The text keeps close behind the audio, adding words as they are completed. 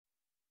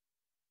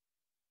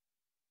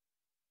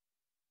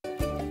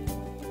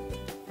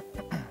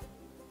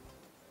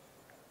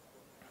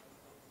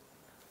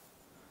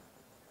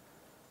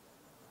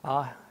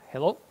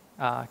Hello,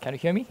 can you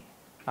hear me?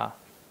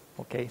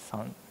 Okay,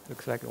 sound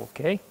looks like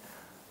okay.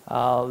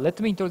 Let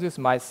me introduce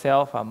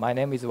myself. My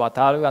name is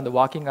Wataru, and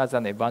working as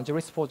an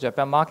evangelist for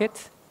Japan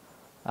market.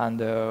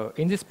 And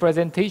in this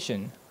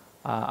presentation,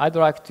 I'd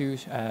like to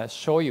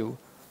show you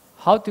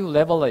how to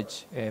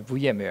leverage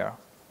VMware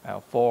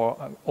for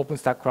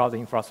OpenStack cloud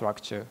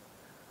infrastructure.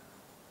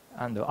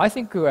 And I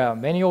think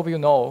many of you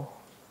know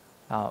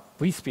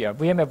vSphere.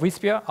 VMware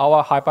vSphere,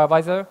 our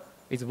hypervisor,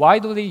 is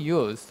widely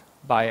used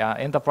by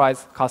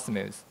enterprise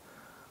customers.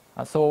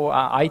 So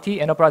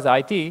enterprise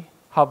IT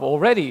have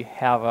already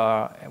have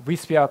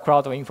vSphere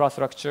cloud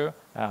infrastructure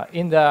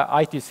in the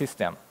IT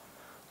system.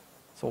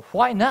 So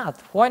why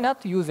not? Why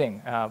not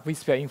using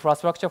vSphere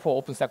infrastructure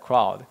for OpenStack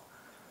cloud?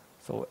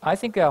 So I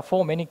think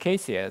for many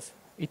cases,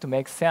 it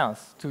makes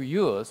sense to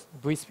use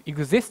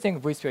existing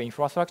vSphere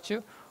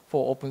infrastructure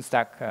for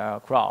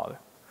OpenStack cloud.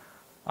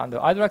 And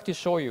I'd like to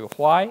show you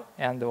why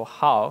and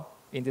how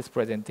in this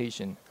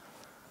presentation.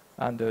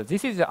 And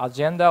this is the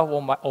agenda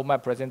of my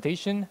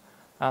presentation.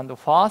 And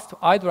first,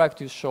 I'd like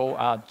to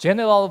show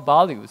general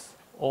values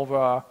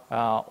over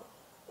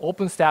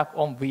OpenStack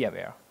on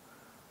VMware.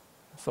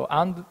 So,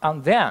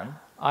 and then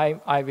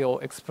I will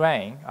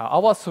explain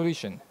our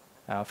solution,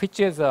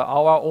 which is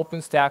our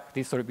OpenStack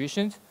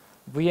distributions,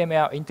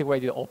 VMware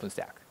Integrated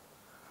OpenStack.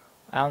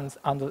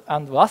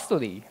 And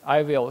lastly,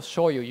 I will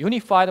show you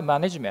unified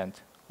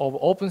management of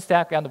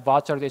OpenStack and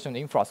virtualization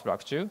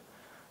infrastructure.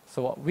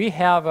 So we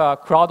have a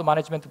cloud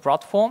management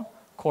platform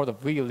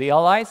called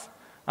vRealize.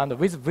 And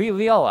with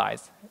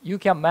vRealize, you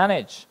can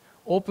manage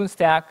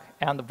OpenStack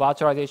and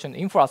virtualization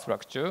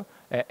infrastructure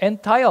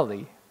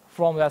entirely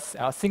from a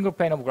single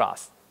pane of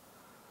glass.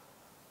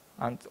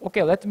 And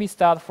okay, let me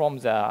start from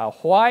the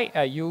why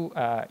you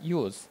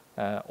use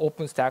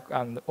OpenStack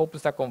and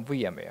OpenStack on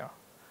VMware.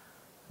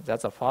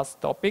 That's the first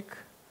topic.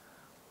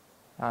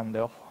 And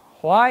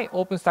why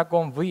OpenStack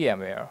on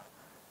VMware?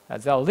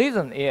 The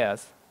reason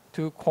is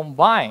to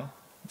combine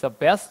the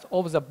best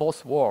of the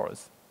both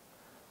worlds.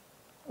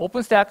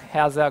 OpenStack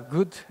has a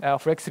good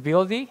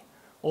flexibility.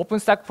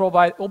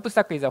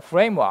 OpenStack is a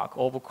framework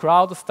of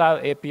cloud-style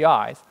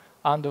APIs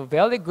and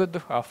very good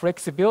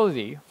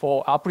flexibility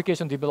for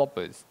application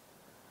developers.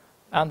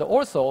 And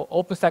also,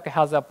 OpenStack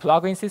has a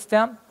plugin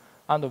system.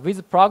 And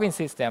with plugin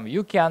system,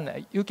 you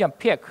can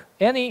pick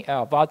any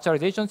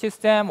virtualization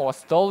system or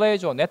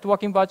storage or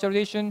networking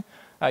virtualization.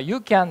 You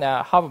can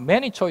have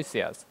many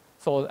choices.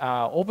 So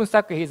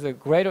OpenStack is a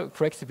greater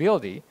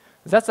flexibility.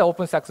 That's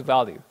OpenStack's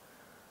value.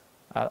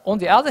 On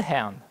the other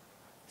hand,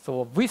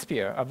 so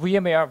vSphere,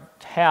 VMware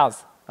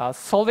has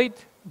solid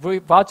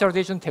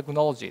virtualization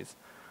technologies.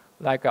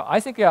 Like I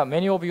think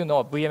many of you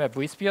know VMware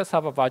vSpheres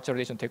have a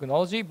virtualization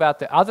technology,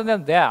 but other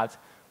than that,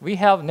 we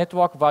have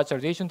network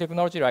virtualization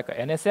technology like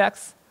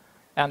NSX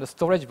and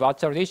storage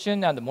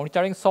virtualization and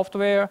monitoring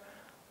software,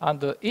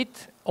 and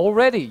it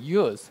already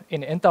used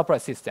in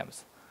enterprise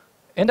systems.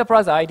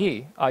 Enterprise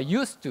IT are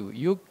used to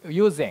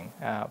using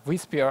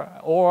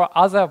vSphere or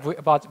other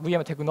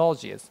VMware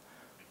technologies.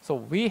 So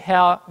we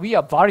are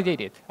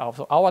validated.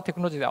 So our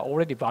technologies are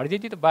already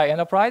validated by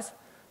enterprise.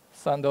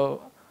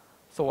 So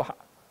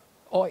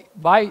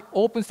by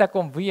OpenStack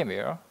on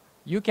VMware,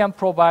 you can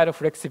provide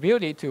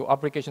flexibility to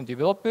application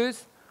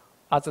developers.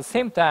 At the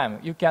same time,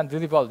 you can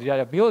deliver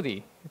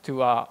reliability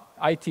to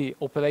IT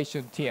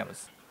operation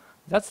teams.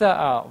 That's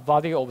the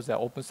value of the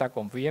OpenStack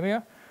on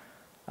VMware.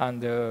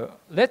 And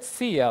let's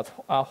see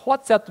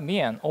what that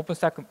mean,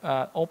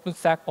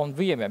 OpenStack on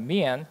VMware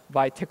mean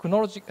by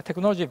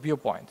technology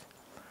viewpoint.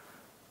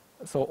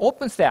 So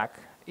OpenStack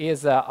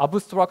is an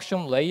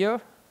abstraction layer,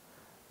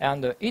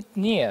 and it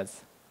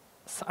needs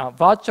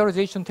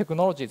virtualization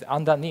technologies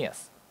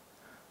underneath.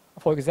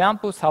 For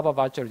example, server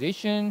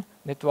virtualization,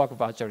 network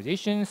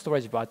virtualization,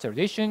 storage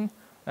virtualization,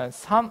 and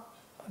some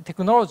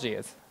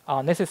technologies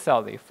are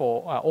necessary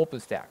for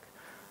OpenStack.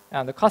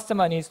 And the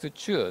customer needs to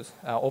choose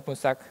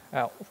OpenStack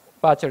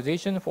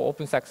virtualization for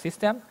OpenStack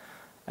system.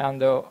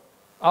 And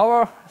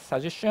our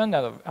suggestion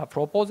and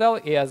proposal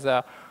is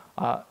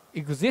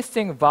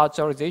existing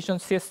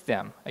virtualization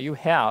system you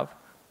have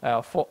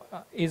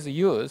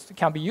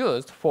can be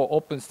used for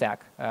OpenStack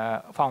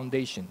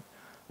foundation.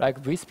 Like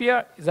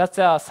vSphere, that's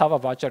a server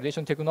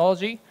virtualization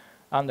technology,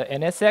 and the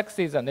NSX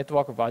is a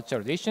network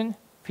virtualization,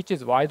 which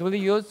is widely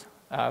used.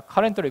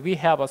 Currently, we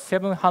have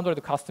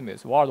 700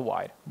 customers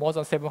worldwide, more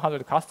than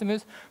 700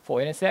 customers for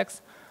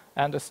NSX.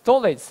 And the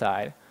storage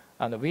side,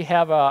 and we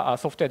have a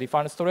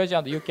software-defined storage,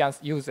 and you can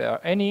use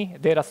any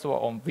data store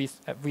on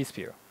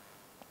vSphere.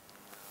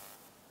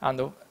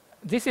 And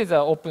this is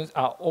an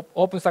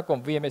OpenStack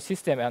on VMware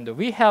system, and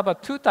we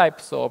have two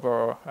types of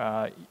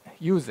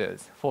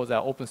users for the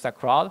OpenStack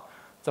cloud.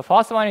 The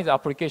first one is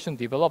application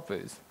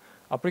developers.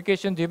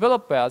 Application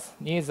developers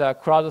need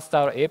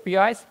cloud-style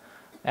APIs,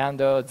 and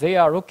they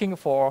are looking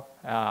for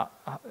a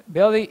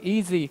very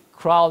easy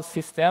cloud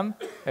system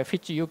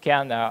which you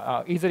can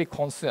easily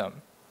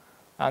consume.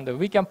 And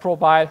we can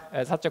provide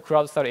such a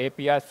cloud-style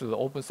API through the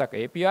OpenStack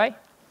API.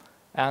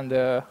 And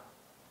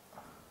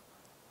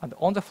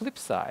on the flip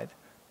side,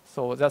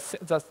 So the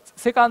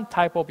second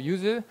type of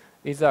user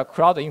is a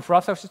cloud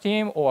infrastructure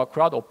team or a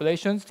cloud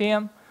operations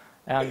team,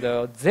 and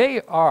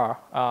they are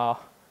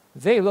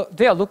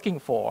looking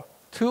for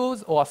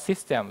tools or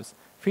systems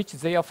which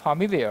they are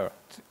familiar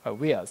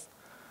with.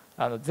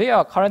 And they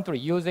are currently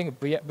using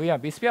VMware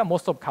vSphere.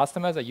 Most of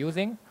customers are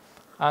using,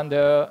 and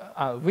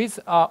with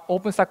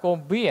OpenStack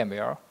on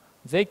VMware,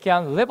 they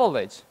can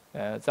leverage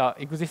the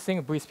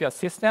existing vSphere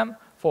system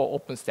for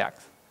OpenStack.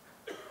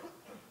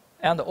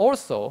 And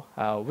also,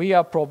 we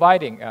are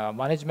providing a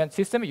management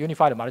system,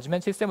 unified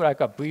management system, like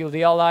a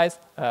vRealize,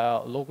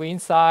 local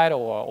insight,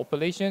 or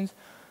operations.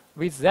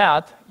 With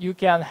that, you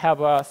can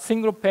have a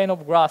single pane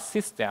of glass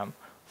system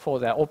for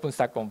the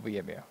OpenStack on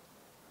VMware.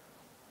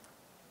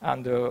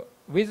 And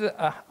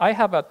I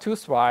have 2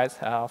 slides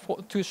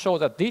to show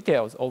the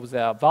details of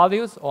the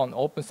values on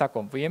OpenStack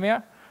on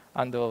VMware.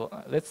 And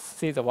let's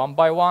see the one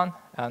by one.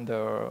 And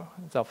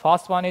the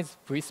first one is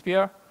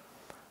vSphere.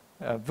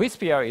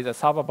 vSphere is a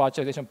server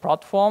virtualization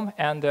platform,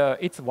 and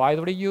it's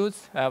widely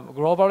used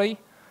globally.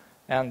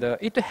 And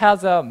it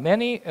has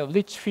many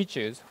rich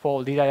features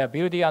for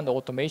reliability and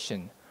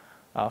automation.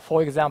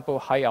 For example,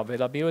 high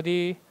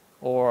availability,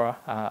 or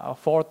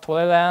fault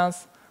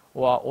tolerance,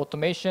 or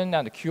automation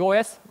and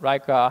QoS,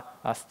 like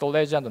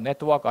storage and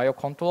network I/O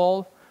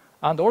control,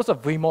 and also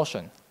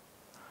vMotion.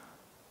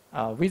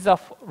 With the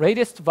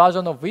latest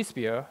version of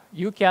vSphere,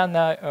 you can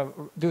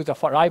do the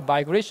live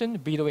migration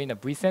between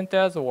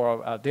vCenters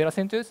or data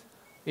centers.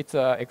 It's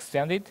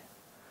extended.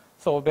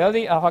 So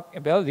very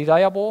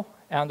reliable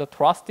and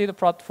trusted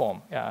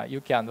platform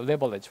you can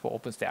leverage for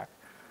OpenStack.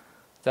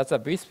 That's a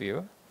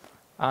vSphere.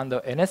 And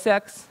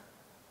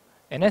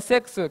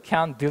NSX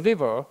can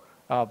deliver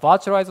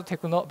virtualized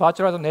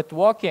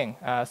networking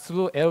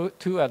through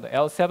L2 and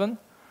L7,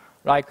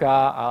 like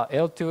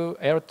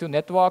L2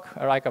 network,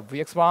 like a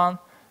VX1,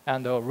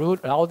 and root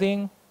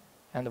routing,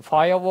 and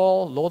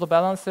firewall, load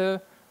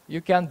balancer.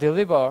 You can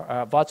deliver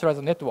a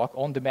virtualized network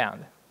on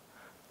demand.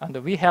 And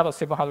we have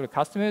 700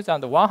 customers,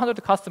 and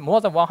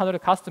more than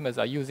 100 customers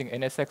are using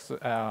NSX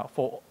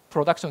for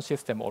production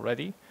system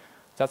already.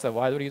 That's a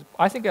widely,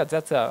 I think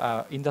that's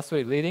an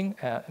industry-leading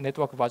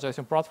network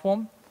virtualization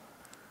platform.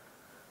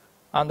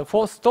 And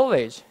for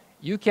storage,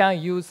 you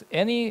can use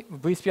any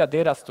vSphere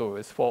data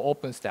stores for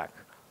OpenStack,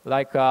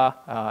 like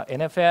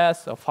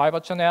NFS, or Fiber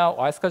Channel,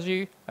 or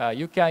iSCSI.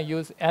 You can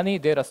use any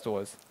data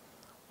stores.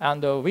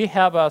 And we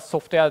have a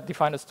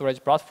software-defined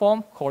storage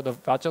platform called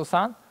Virtual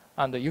SAN,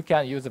 and you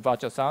can use the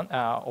Virtual SAN,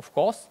 of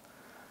course.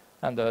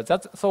 And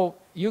so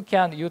you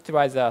can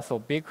utilize a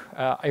big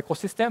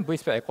ecosystem,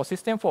 vSphere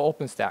ecosystem for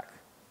OpenStack.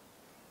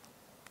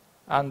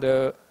 And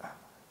the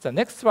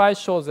next slide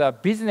shows a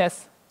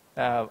business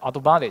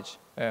advantage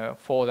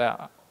for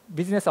the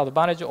business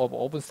advantage of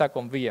OpenStack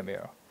on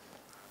VMware.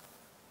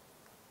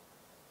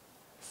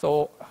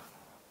 So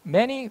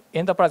many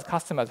enterprise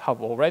customers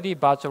have already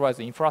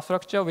virtualized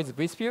infrastructure with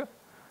vSphere,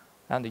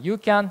 and you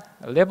can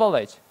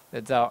leverage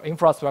the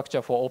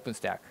infrastructure for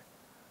OpenStack.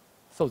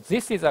 So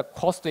this is a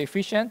cost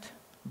efficient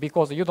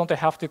because you don't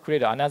have to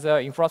create another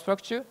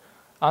infrastructure,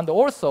 and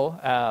also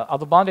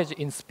advantage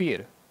in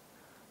speed.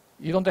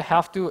 You don't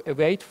have to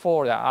wait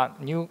for the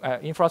new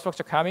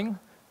infrastructure coming.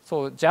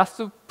 So just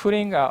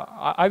putting,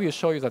 I will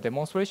show you the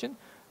demonstration,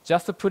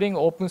 just putting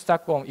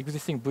OpenStack on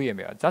existing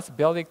VMware. That's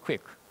very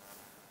quick.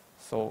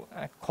 So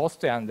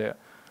cost and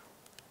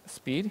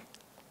speed.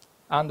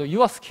 And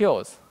your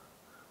skills.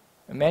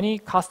 Many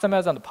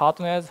customers and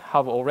partners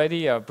have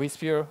already a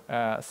vSphere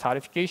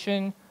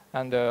certification,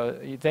 and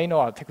they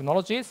know our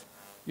technologies.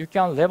 You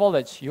can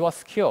leverage your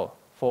skill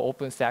for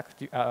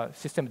OpenStack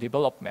system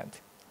development.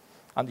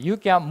 And you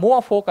can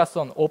more focus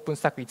on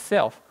OpenStack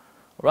itself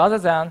rather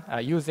than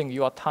using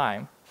your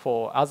time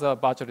for other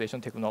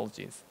virtualization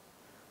technologies.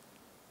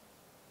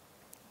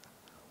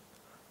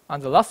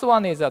 And the last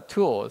one is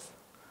tools.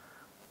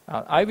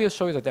 I will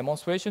show you the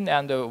demonstration,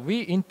 and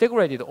we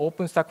integrated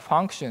OpenStack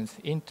functions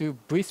into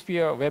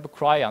vSphere web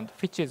client,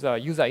 which is a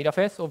user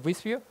interface of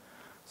vSphere.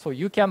 So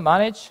you can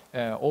manage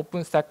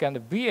OpenStack and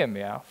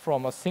VMware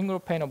from a single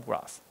pane of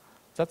glass.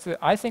 That's,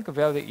 I think,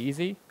 very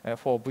easy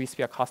for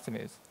vSphere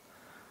customers.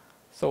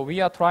 So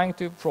we are trying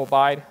to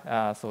provide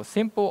so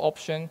simple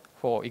option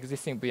for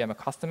existing VMware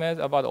customers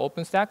about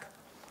OpenStack.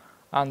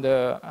 And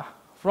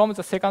from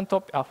the second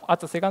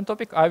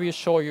topic, I will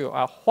show you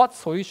what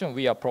solution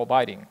we are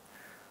providing.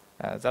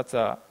 That's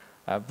a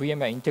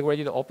VMware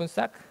Integrated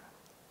OpenStack.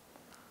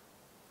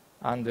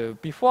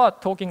 And before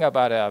talking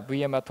about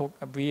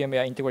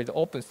VMware Integrated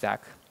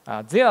OpenStack,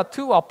 there are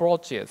 2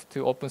 approaches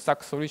to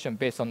OpenStack solution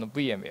based on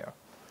VMware.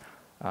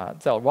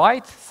 The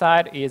right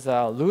side is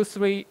a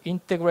loosely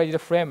integrated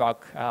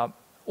framework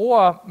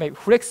or maybe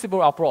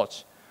flexible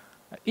approach.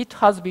 It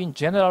has been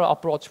general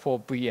approach for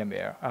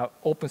VMware,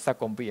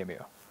 OpenStack on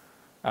VMware,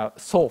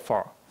 so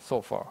far.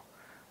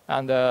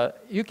 And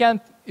you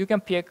can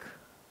pick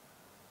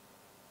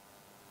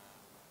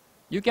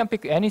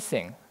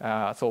anything.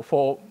 So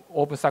for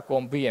OpenStack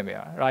on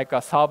VMware, like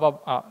a server,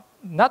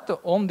 not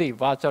only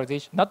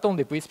virtualization, not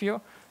only vSphere,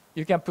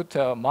 you can put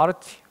a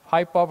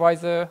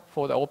multi-hypervisor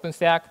for the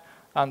OpenStack,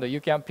 and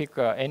you can pick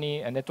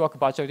any network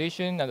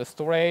virtualization and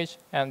storage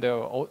and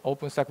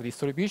OpenStack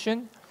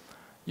distribution.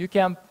 You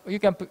can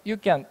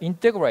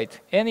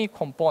integrate any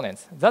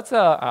components. That's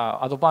an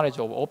advantage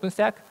of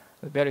OpenStack.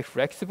 Very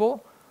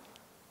flexible.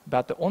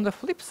 But on the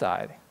flip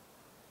side,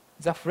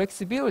 the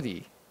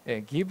flexibility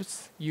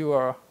gives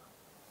your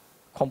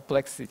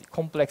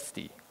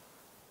complexity,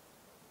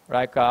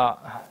 like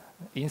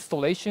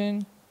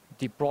installation,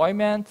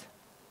 deployment,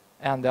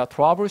 and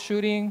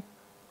troubleshooting,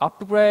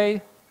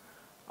 upgrade.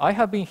 I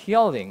have been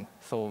hearing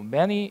so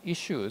many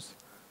issues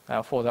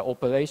for the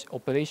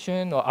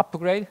operation or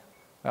upgrade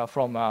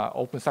from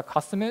OpenStack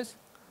customers.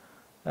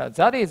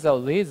 That is a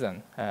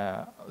reason.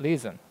 That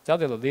is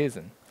a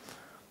reason.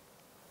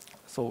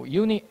 So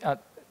you need,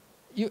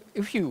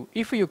 if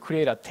you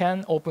create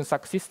 10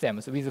 OpenStack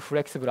systems with a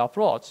flexible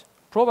approach,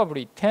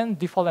 probably 10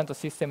 different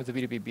systems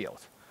will be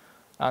built,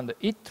 and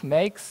it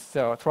makes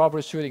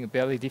troubleshooting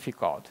very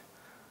difficult.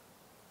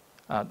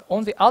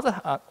 On the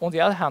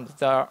other hand,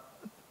 the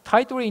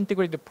tightly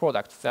integrated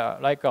products,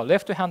 like a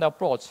left-hand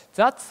approach,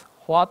 that's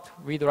what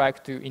we'd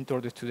like to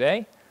introduce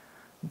today.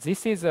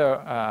 This is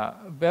a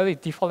very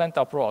different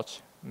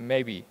approach,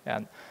 maybe,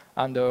 and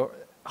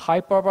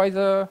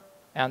hypervisor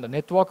and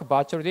network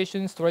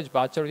virtualization, storage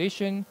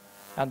virtualization,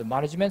 and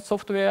management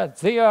software,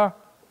 they are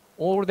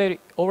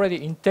already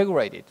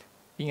integrated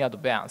in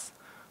advance,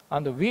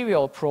 and we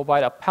will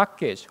provide a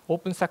package,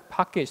 OpenStack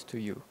package to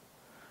you.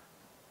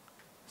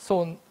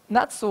 So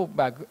not so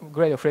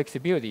great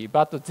flexibility,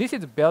 but this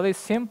is very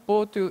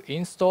simple to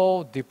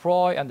install,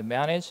 deploy, and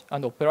manage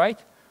and operate.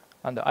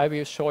 And I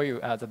will show you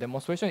as a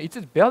demonstration. It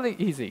is very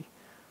easy.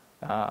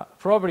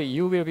 Probably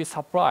you will be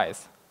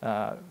surprised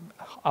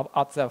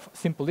at the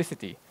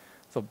simplicity.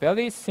 So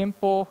very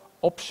simple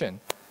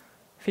option,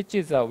 which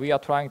is we are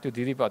trying to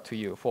deliver to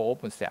you for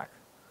OpenStack.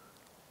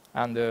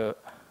 And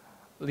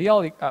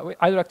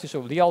I'd like to show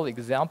real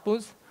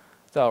examples.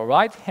 The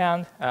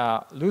right-hand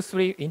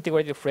loosely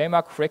integrated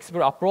framework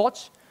flexible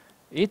approach,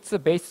 it's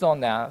based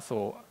on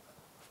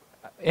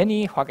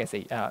any, how can I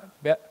say,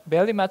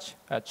 very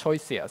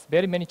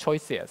many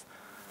choices,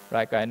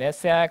 like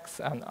NSX,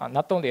 and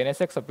not only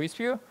NSX or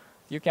vSphere.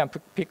 You can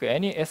pick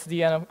any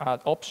SDN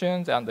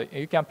options, and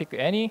you can pick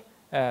any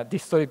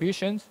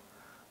distributions.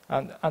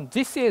 And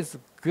this is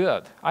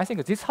good. I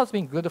think this has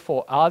been good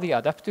for early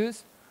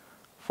adapters.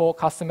 For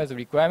customers'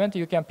 requirement,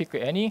 you can pick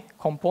any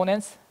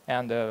components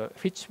and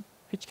which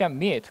can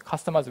meet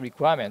customers'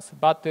 requirements.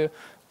 But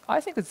I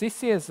think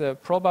this is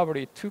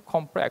probably too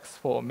complex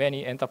for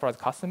many enterprise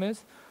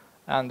customers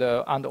and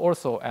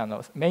also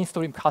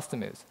mainstream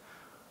customers.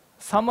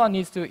 Someone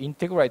needs to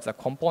integrate the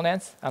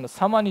components, and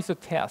someone needs to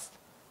test.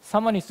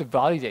 Someone needs to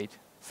validate.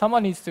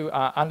 Someone needs to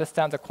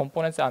understand the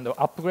components and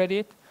upgrade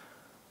it.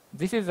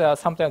 This is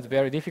sometimes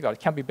very difficult. It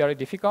can be very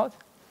difficult.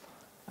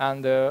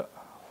 And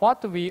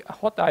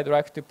what I'd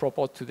like to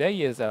propose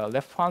today is a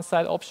left-hand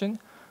side option.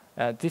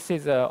 This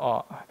is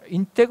an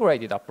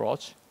integrated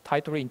approach,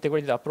 tightly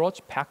integrated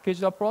approach,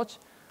 packaged approach,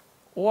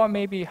 or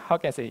maybe, how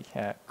can I say,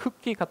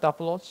 cookie cut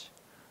approach.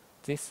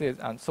 This is,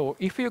 and so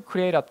if you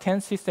create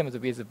 10 systems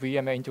with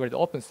VMware Integrated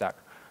OpenStack,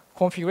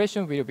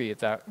 configuration will be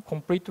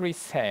completely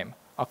same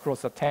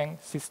across the 10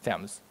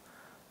 systems.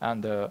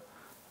 But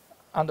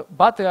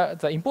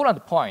the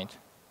important point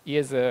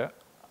is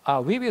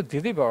we will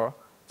deliver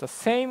the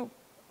same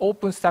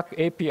OpenStack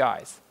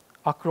APIs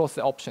across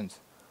the options.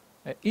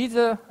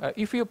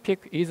 If you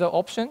pick either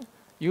option,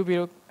 you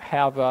will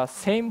have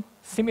same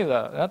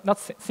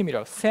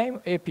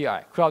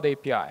API, cloud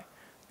API,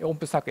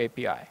 OpenStack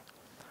API.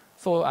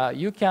 So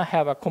you can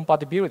have a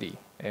compatibility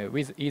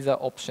with either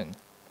option.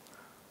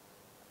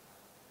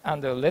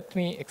 And let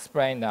me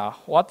explain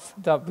what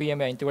the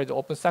VMware Integrated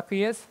OpenStack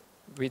is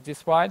with this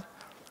slide.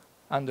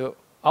 And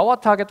our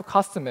target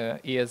customer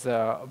is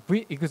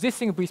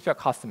existing vSphere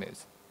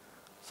customers.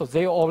 So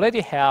they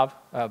already have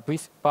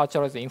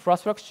virtualized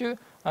infrastructure,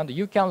 and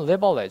you can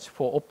leverage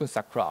for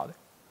OpenStack Cloud.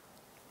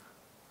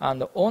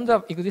 And on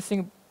the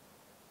existing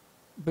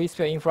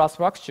vSphere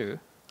infrastructure,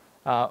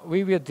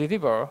 we are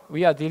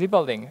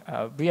delivering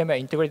VMware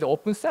Integrated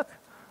OpenStack.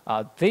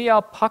 They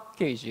are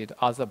packaged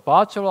as a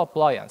virtual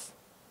appliance.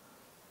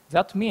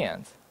 That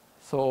means,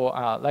 so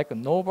like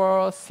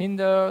Nova,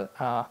 Cinder,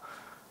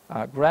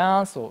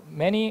 Grand, so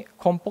many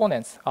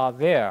components are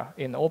there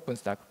in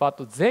OpenStack, but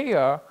they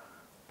are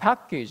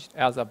packaged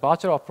as a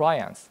virtual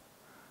appliance.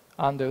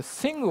 And the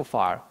single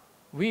file,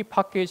 we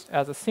packaged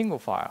as a single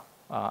file,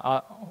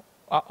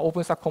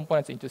 OpenStack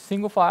components into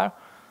single file,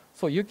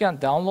 so you can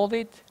download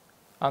it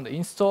and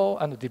install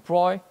and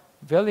deploy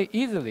very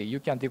easily. You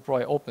can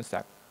deploy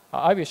OpenStack.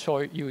 I will show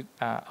you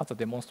as a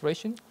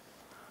demonstration.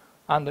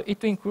 And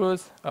it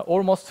includes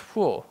almost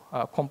full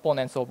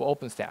components of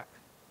OpenStack.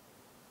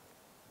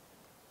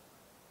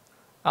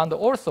 And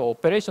also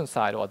operation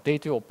side or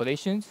day-to-day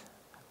operations,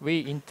 we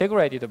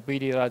integrated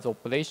vRealize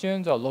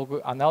operations or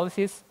log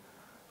analysis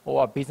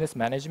or business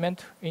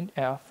management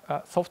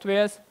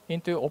softwares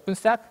into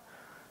OpenStack.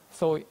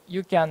 So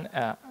you can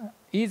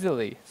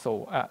easily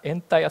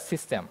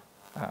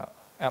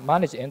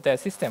manage the entire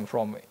system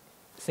from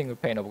single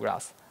pane of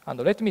glass. And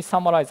let me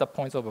summarize the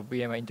points of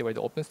VMware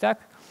Integrated OpenStack.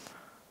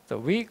 So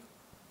we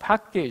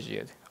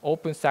packaged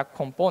OpenStack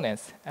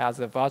components as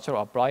a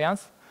virtual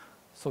appliance,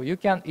 so you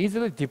can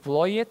easily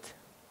deploy it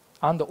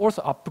and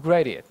also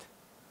upgrade it.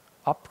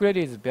 Upgrade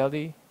is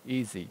very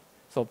easy.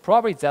 So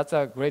probably that's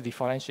a great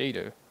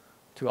differentiator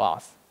to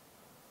us.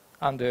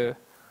 And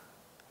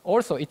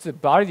also it's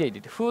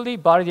validated, fully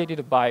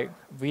validated by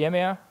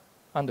VMware,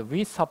 and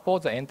we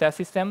support the entire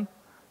system,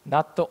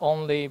 not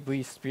only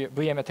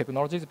VMware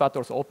technologies, but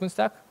also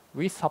OpenStack.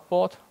 We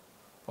support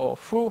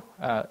full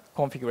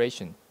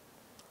configuration.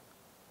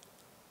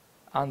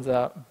 And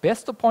the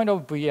best point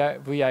of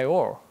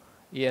VIO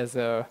is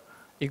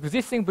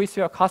existing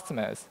vSphere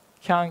customers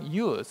can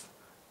use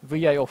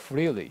VIO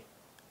freely.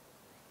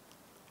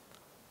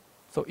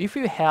 So if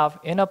you have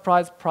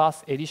Enterprise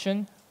Plus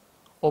edition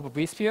of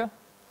vSphere,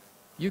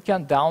 you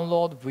can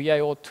download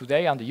VIO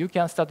today and you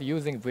can start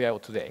using VIO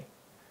today.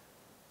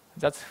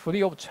 That's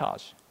free of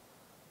charge.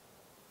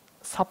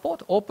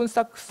 Support,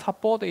 OpenStack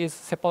support is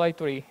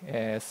separately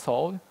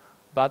sold,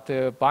 but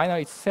the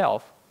binary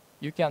itself,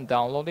 you can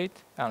download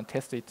it and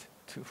test it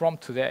from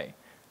today.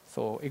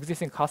 So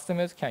existing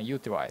customers can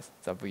utilize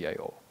the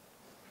VIO.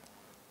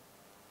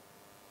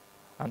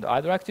 And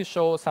I'd like to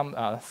show some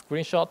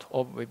screenshot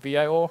of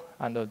VIO.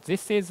 And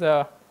this is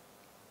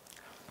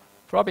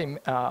probably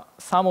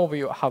some of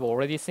you have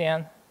already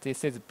seen.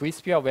 This is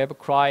vSphere web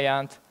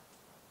client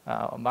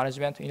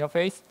management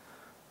interface.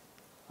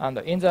 And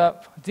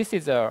this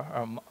is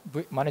a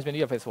management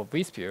interface for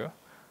vSphere.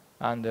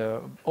 And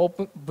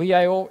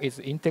VIO is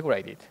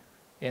integrated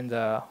in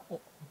the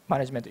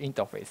management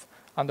interface.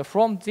 And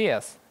from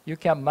this, you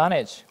can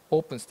manage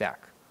OpenStack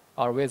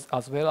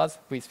as well as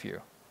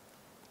vSphere.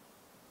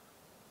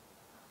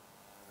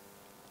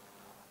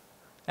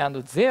 And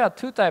there are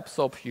two types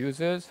of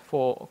users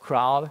for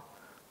cloud.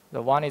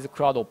 The one is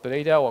cloud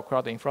operator or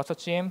cloud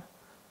infrastructure team,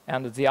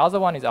 and the other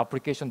one is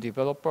application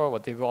developer or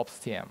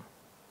DevOps team.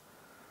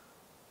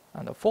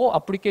 And for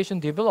application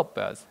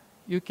developers,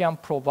 you can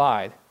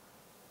provide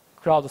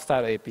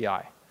cloud-style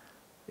API.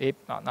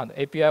 An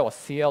API or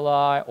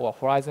CLI or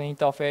Horizon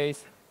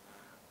interface.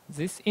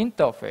 This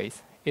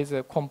interface is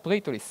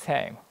completely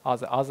same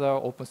as other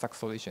OpenStack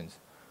solutions.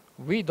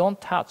 We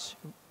don't touch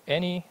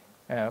any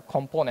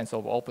components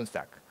of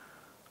OpenStack.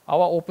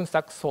 Our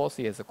OpenStack source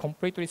is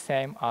completely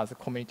same as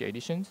community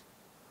editions.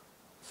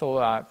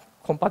 So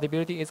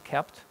compatibility is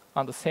kept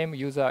and the same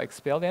user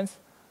experience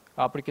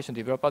application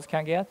developers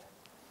can get.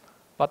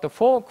 But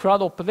for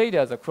cloud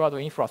operators, cloud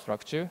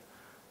infrastructure,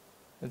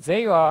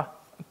 they are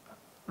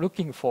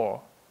looking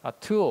for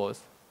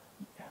tools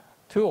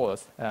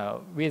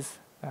with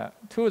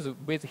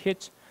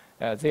which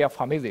they are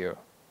familiar.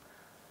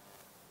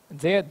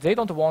 They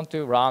don't want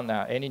to run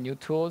any new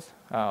tools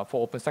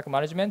for OpenStack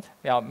management.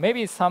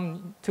 Maybe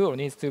some tool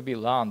needs to be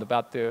learned,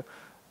 but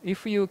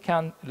if you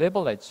can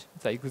leverage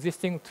the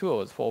existing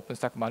tools for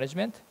OpenStack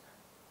management,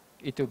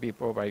 it will be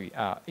probably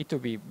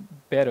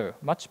better,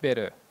 much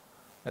better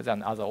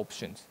than other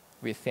options,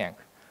 we think.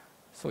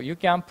 So you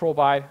can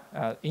provide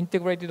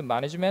integrated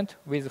management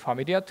with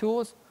familiar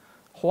tools,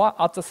 while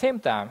at the same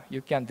time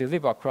you can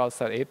deliver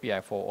cloud-side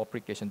API for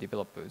application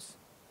developers.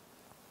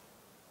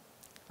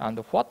 And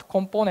what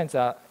components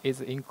are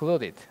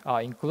included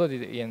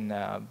in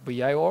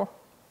VIO?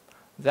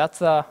 That's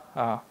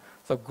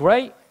so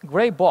gray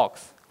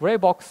box. Gray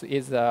box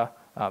is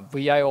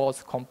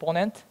VIO's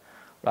component,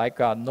 like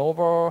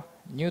Nova,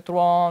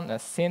 Neutron,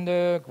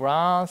 Cinder,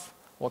 Glance,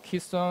 or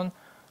Keystone.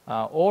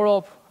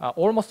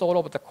 Almost all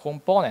of the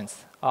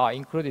components are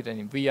included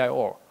in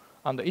VIO,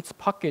 and it's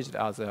packaged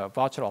as a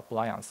virtual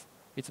appliance.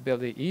 It's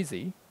very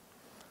easy.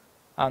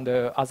 And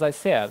as I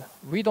said,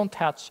 we don't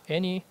touch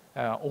any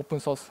open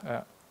source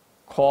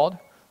code.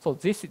 So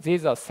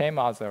these are same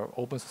as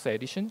open source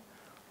edition.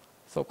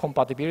 So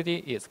compatibility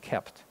is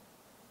kept.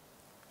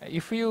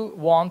 If you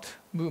want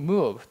to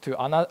move to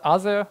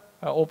other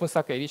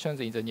OpenStack editions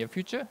in the near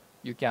future,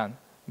 you can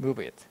move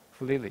it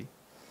freely.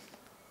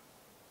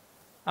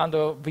 And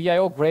the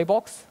VIO gray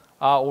box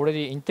are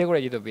already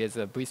integrated with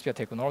vSphere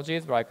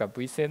technologies like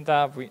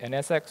vCenter,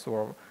 NSX,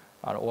 or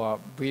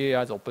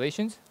vRealize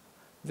operations.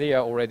 They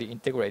are already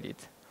integrated.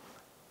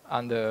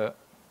 And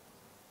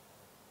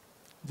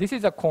this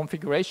is a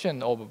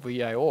configuration of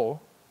VIO.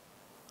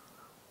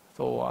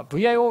 So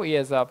VIO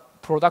is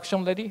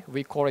production ready.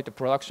 We call it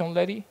production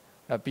ready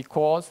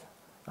because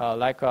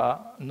like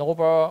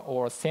Nova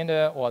or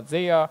Cinder or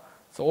they are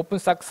so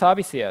OpenStack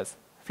services,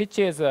 which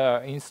is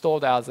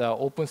installed as an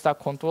OpenStack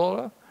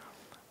controller,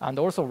 and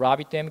also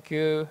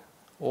RabbitMQ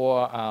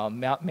or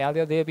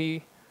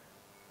MariaDB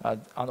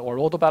or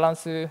load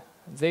balancer.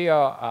 They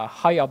are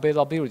high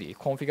availability,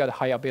 configured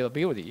high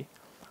availability.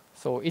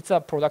 So it's a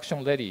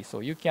production ready, so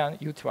you can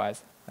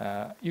utilize,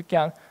 you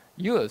can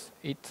use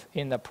it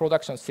in the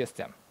production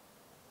system.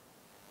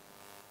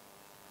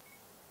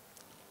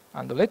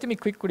 And let me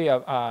quickly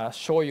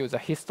show you the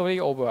history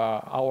of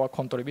our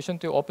contribution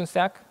to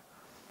OpenStack.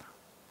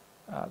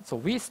 So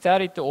we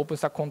started the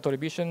OpenStack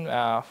contribution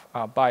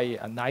by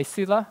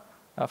Nicira,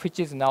 which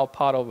is now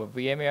part of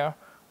VMware.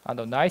 And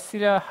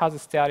Nicira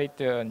has started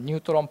a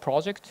Neutron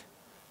project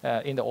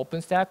in the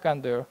OpenStack,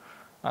 and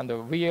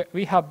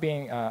we have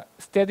been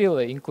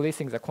steadily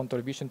increasing the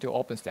contribution to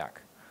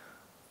OpenStack.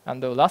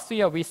 And last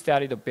year we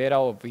started a beta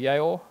of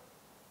VIO,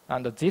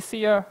 and this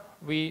year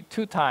we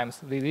 2 times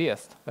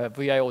released a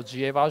VIO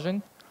GA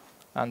version.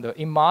 And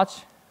in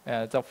March,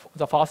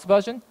 the first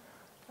version,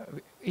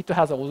 it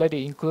has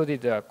already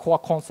included the core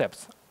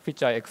concepts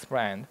which I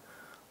explained.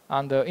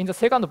 And in the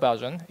second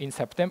version,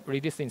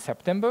 released in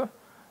September,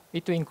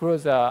 it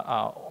includes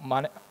a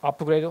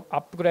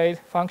upgrade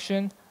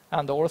function,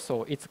 and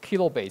also it's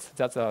kilo-based.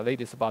 That's the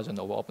latest version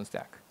of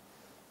OpenStack.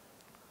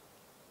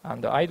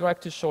 And I'd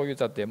like to show you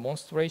the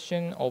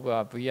demonstration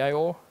of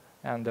VIO.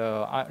 And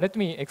let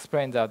me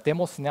explain the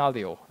demo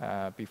scenario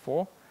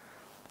before.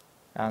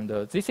 And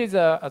this is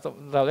the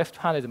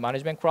left-handed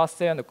management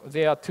cluster, and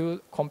there are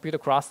 2 computer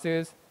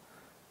clusters.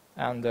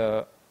 And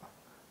I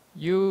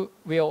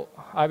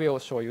will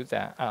show you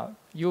that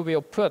you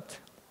will put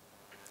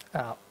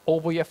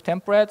OVF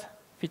template,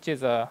 which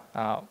is a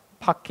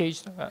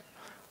packaged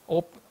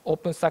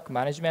OpenStack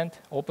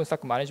management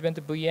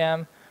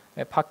VM,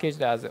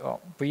 packaged as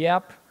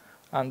VApp.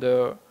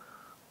 And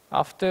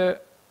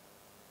after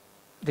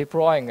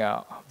deploying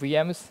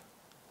VMs,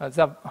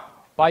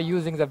 by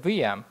using the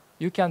VM,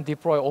 you can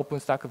deploy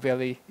OpenStack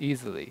very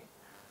easily.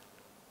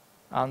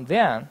 And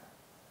then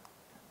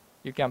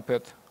you can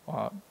put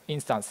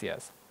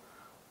instances.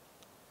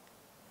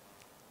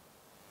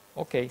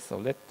 Okay, so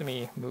let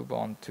me move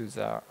on to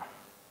the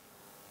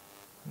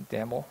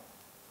demo.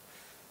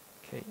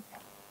 Okay.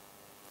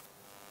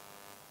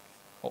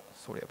 Oh,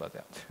 sorry about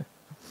that.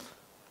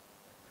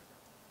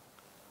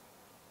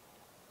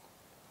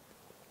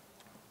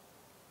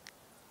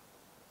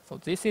 So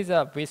this is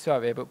a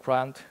vSphere Web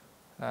Client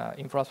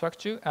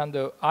infrastructure, and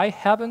I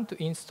haven't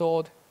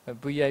installed a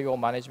VIO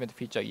management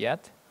feature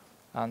yet.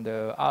 And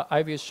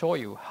I will show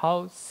you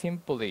how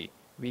simply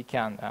we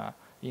can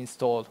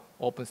install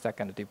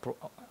OpenStack and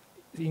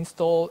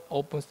install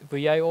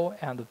VIO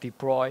and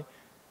deploy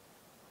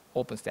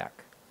OpenStack.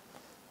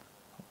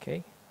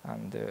 Okay,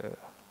 and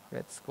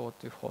let's go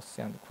to hosts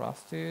and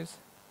clusters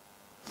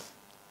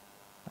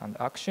and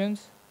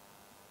actions.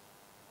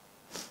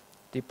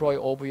 Deploy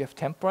OVF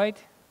template.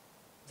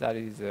 That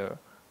is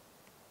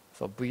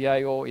so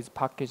VIO is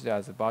packaged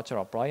as a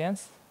virtual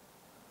appliance.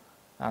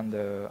 And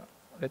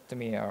let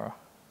me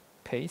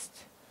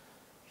paste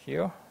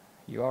here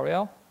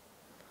URL.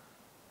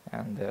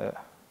 And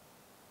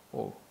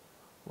oh,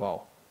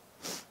 wow.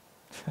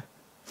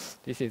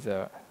 This is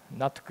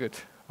not good.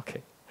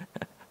 Okay.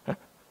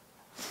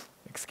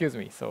 Excuse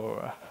me.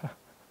 So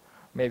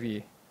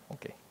maybe,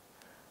 okay.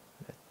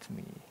 Let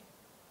me,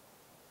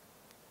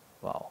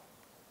 wow.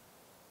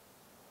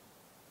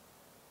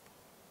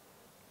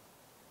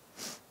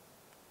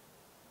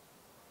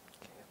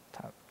 Okay,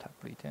 tab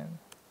written.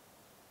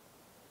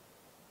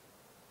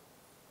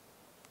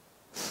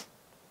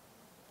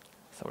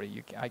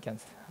 Sorry, I can,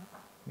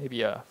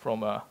 maybe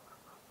from, how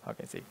can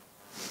I say,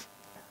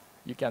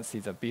 you can see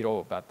the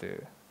below, but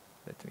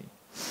let me.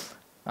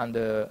 And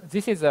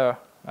this is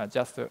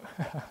just ちょっ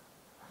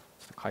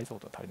と解像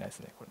度足りないです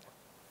ね、これね。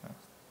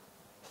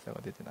下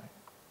が出てない。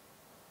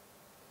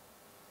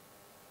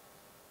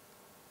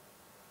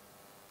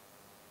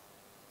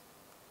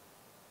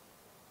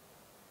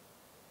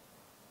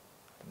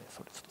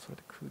それ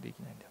で工夫でき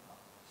ないんだよな。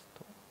ち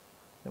ょっと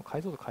でも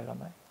解像度変えられ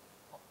ない。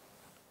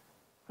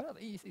変えられな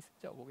い。いいです。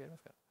じゃあ僕やりま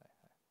すから。はい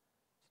はい。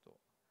ちょっ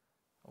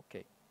と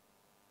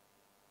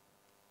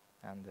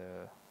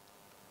OK。And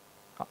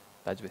あ、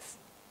大丈夫です。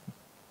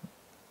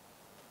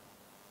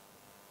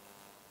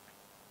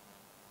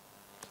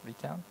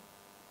Return.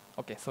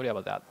 Okay, sorry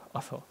about that.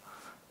 Also,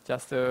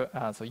 just so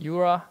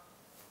URL.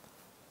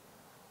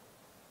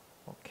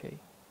 Okay,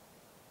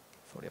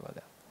 sorry about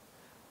that.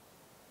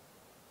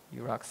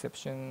 URL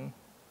exception,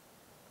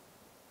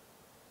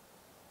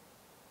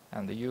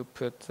 and you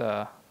put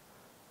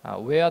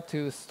where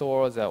to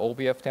store the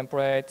OVF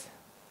template,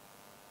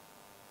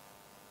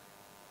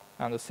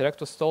 and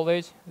select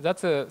storage.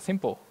 That's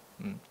simple.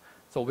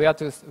 So where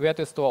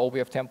to store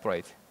OVF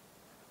template,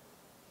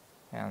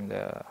 and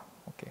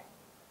okay.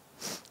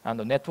 And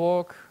the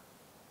network,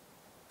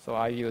 so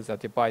I use a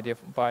by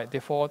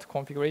default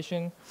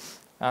configuration,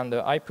 and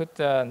I put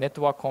the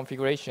network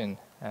configuration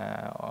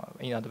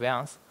in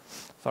advance.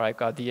 So like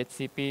a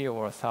DHCP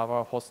or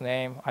server host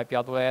name, IP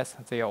address,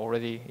 they are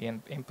already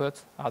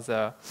input as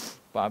a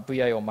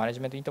VIO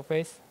management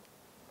interface.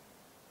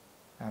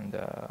 And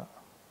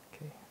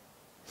okay,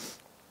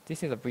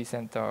 this is a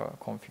vCenter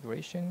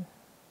configuration,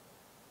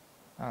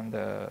 and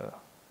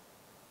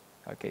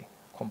okay,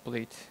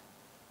 complete.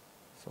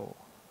 So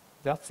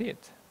that's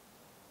it.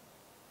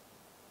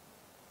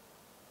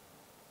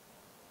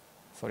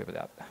 Sorry about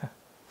that.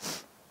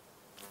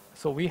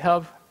 So we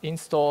have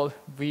installed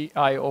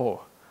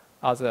VIO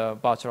as a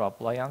virtual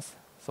appliance.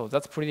 So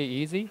that's pretty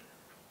easy.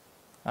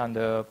 And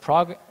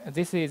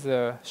this is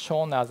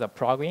shown as a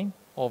plugin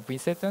of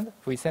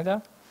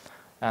vCenter.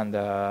 And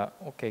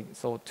okay,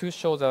 so to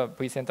show the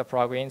vCenter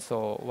plugin,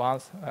 so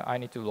once I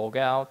need to log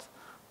out,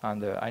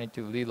 and I need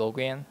to re-log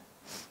in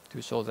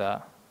to show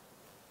the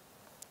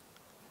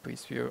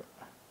view.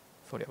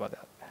 Sorry about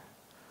that.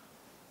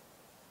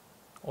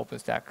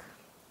 OpenStack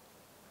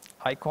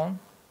icon.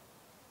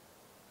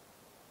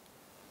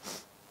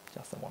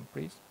 Just one,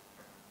 please.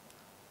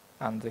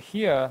 And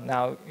here,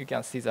 now you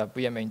can see the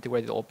VMware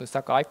Integrated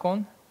OpenStack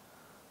icon.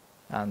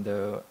 And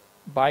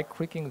by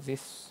clicking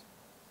this,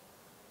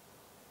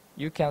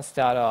 you can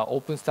start an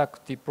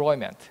OpenStack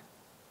deployment.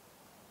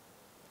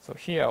 So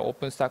here,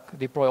 OpenStack,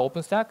 deploy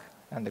OpenStack,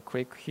 and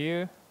click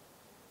here.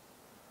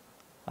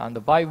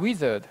 And by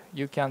wizard,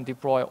 you can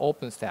deploy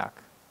OpenStack.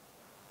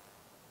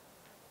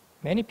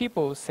 Many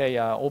people say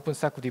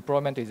OpenStack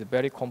deployment is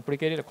very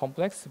complicated,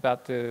 complex,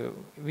 but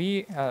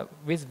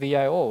with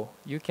VIO,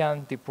 you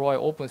can deploy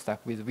OpenStack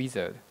with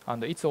wizard.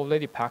 And it's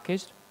already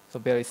packaged, so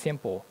very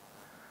simple.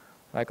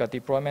 Like a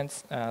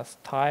deployment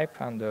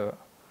type, and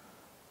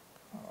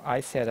I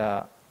set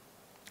a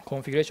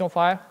configuration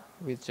file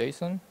with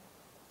JSON.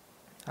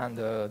 And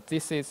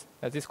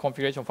this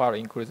configuration file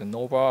includes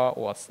Nova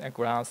or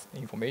grants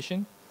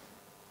information.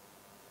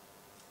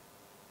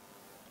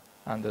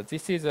 And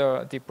this is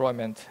a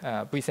deployment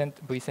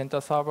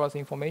vCenter server's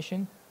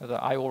information.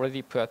 I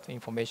already put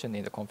information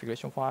in the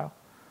configuration file.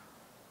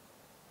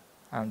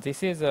 And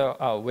this is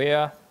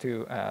where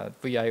to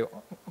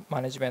VIO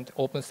management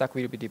OpenStack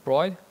will be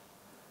deployed.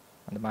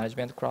 And the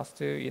management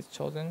cluster is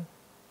chosen.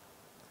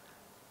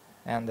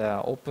 And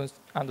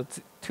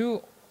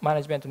two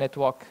management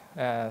network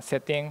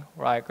setting,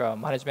 like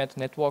management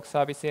network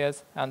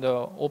services and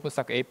the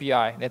OpenStack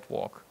API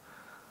network.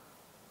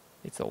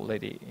 It's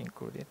already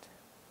included.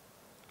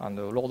 And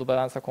the load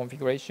balancer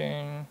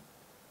configuration,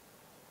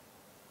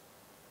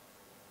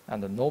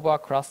 and the Nova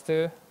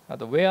cluster,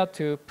 and where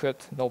to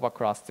put Nova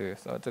cluster.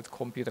 So that's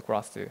computer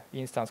cluster.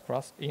 Instance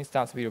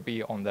will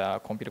be on the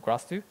computer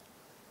cluster.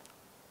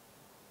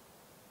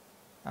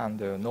 And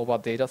the Nova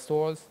data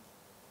stores.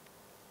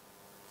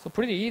 So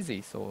pretty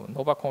easy. So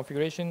Nova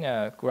configuration,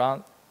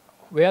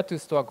 where to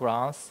store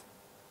grants,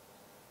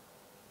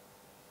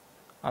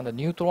 and the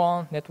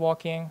Neutron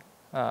networking.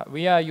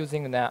 We are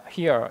using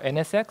here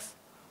NSX.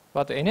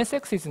 But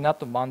NSX is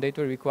not a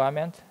mandatory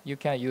requirement. You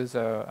can use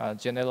a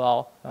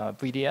general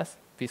VDS,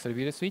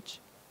 distributed switch.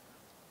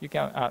 You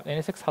can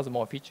NSX has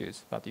more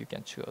features, but you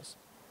can choose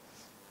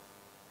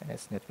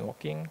NS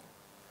networking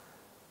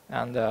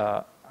and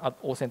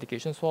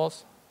authentication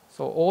source.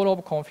 So all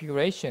of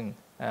configuration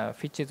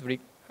features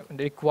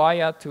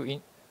required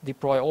to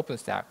deploy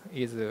OpenStack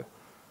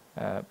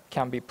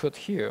can be put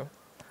here,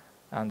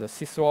 and the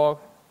syslog.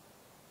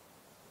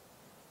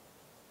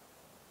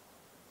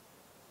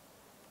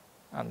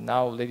 And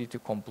now ready to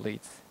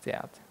complete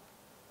that.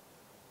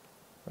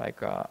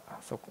 Like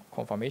so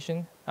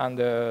confirmation. And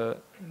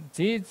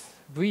these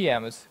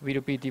VMs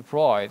will be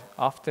deployed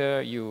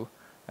after you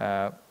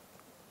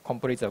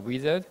complete the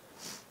wizard.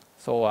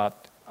 So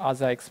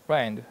as I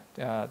explained,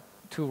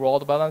 2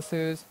 load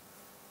balancers,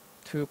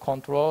 2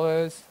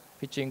 controllers,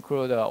 which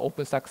include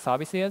OpenStack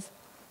services,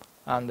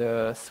 and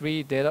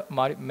 3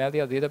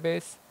 media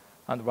database,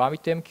 and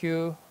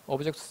RabbitMQ,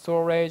 object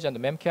storage, and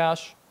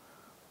memcache.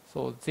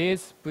 So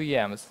these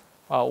VMs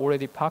are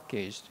already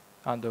packaged,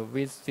 and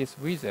with this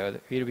wizard,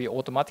 it will be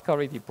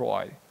automatically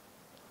deployed.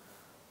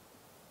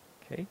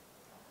 Okay.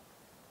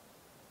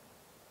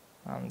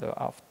 And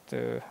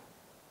after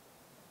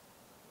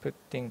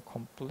putting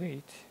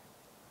complete,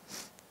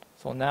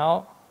 so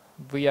now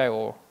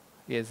VIO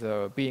is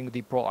being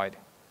deployed.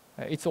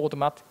 It's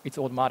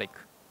automatic.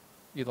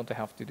 You don't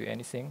have to do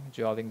anything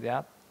during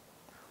that.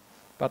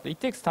 But it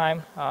takes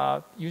time,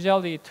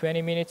 usually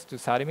 20 minutes to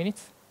 30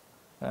 minutes.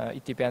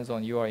 It depends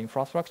on your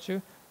infrastructure,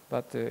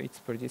 but it's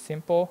pretty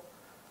simple.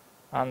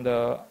 And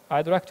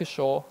I'd like to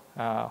show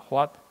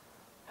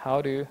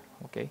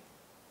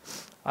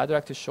I'd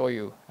like to show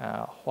you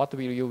what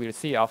you will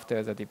see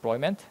after the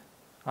deployment.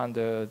 And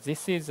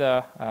this is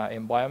an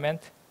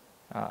environment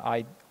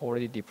I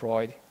already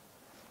deployed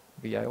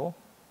VIO.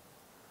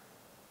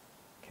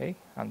 Okay,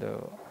 and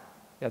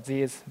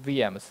these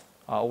VMs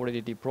are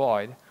already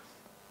deployed.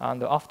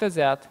 And after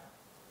that,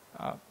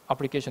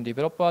 application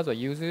developers or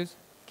users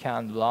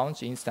can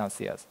launch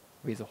instances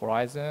with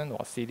Horizon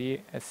or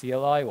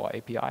CLI or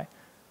API.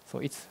 So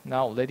it's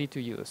now ready to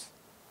use.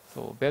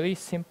 So very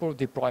simple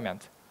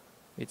deployment.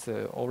 It's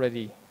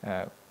already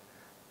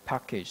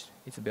packaged.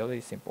 It's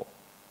very simple.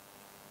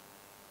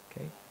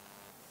 Okay,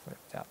 so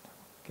that.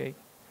 Okay,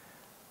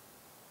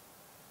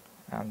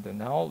 and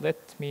now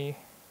let me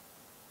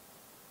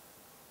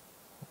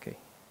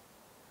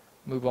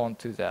move on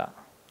to the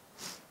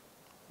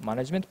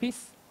management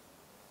piece.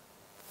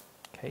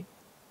 Okay.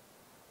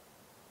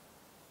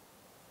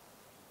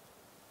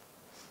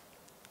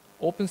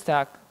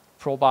 OpenStack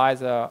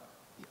provides a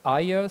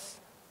IaaS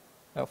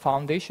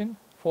foundation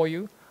for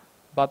you,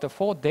 but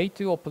for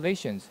day-to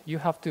operations, you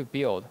have to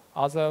build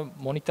other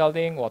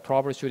monitoring or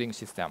troubleshooting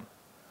system.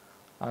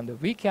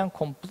 And we can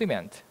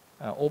complement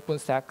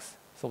OpenStack's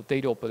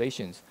data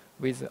operations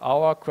with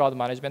our cloud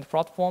management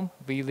platform,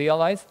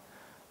 vRealize.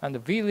 And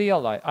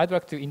vRealize, I'd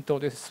like to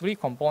introduce 3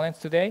 components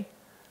today.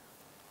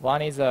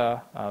 One is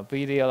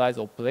vRealize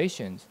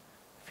operations,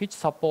 which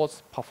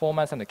supports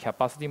performance and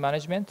capacity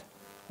management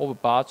of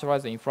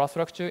virtualized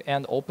infrastructure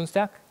and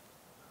OpenStack,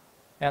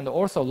 and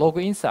also log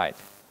insight.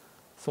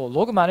 So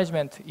log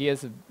management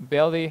is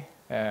very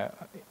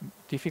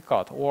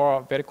difficult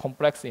or very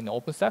complex in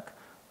OpenStack.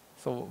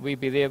 So we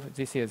believe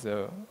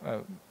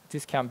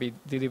this can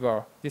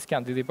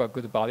deliver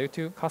good value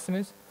to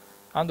customers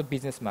and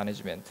business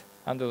management.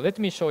 And let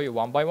me show you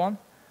one by one.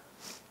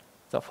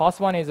 The first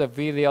one is a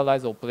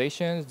vRealize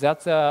operations.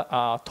 That's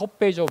a top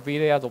page of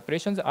vRealize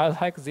operations. I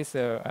like this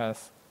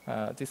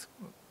this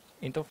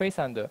interface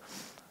and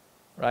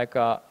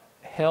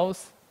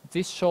health.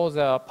 This shows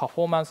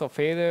performance of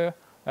failure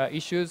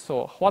issues.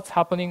 So what's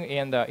happening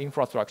in the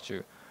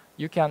infrastructure?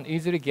 You can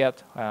easily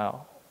get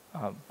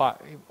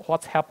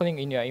what's happening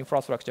in your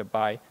infrastructure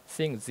by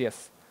seeing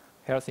this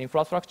health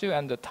infrastructure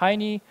and the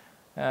tiny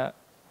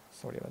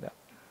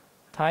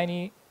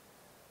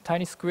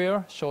tiny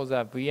square shows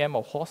a VM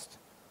or host.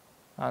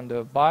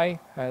 And by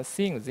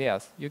seeing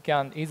this, you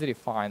can easily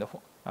find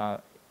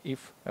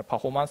if a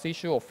performance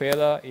issue or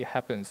failure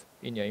happens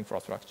in your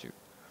infrastructure.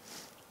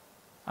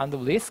 And the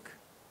risk,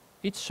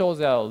 it shows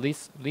a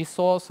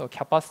resource or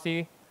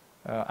capacity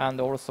and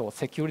also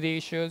security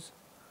issues.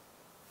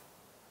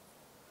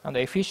 And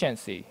the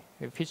efficiency,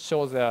 it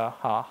shows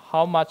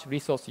how much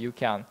resource you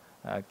can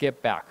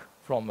get back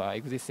from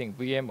existing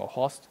VM or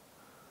host.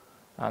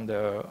 And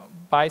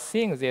by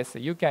seeing this,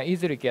 you can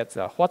easily get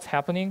what's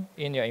happening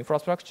in your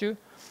infrastructure.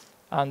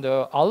 And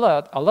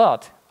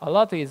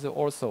alert is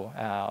also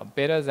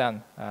better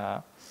than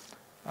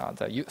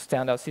the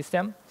standard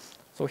system.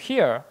 So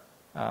here,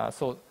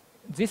 so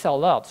this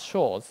alert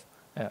shows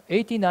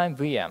 89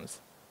 VMs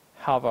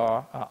have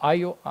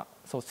IO,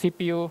 so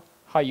CPU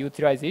high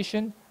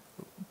utilization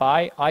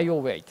by IO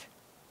weight.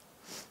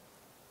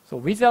 So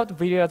without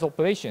vRealize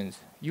operations,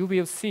 you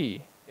will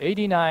see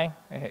 89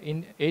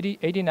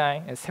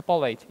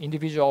 separate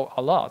individual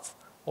alerts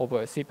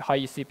over high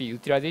CPU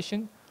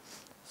utilization.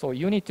 So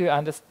you need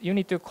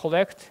to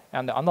collect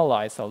and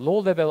analyze a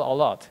low-level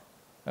alert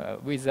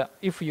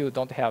if you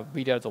don't have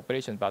vRealize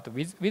operations. But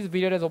with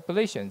vRealize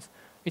operations,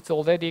 it's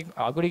already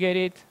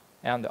aggregated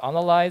and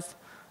analyzed,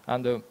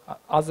 and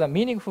as a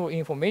meaningful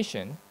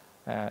information,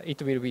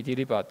 it will be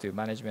delivered to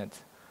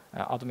management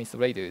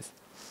administrators.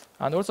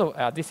 And also,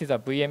 this is a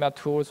VMware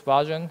tools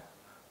version.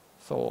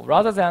 So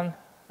rather than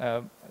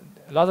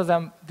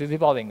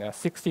delivering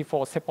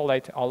 64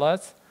 separate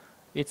alerts,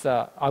 it's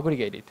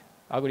aggregated,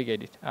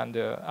 and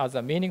as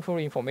a meaningful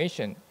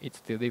information, it's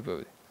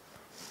delivered.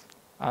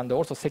 And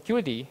also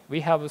security,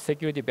 we have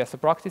security best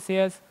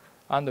practices,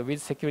 and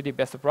with security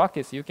best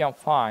practice, you can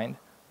find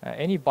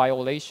any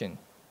violation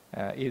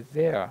is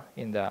there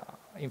in the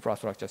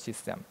infrastructure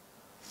system.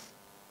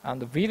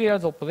 And the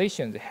vRealize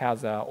operations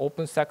has an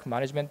OpenStack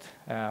management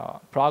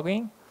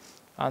plugin,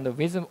 and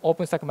with the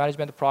OpenStack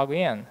management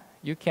plugin,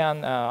 you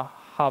can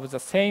have the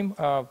same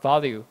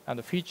value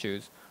and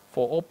features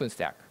for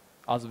OpenStack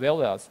as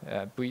well as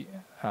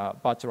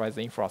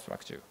virtualized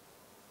infrastructure.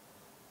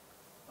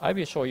 I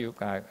will show you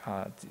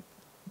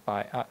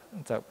by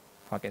the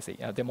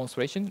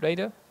demonstration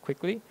later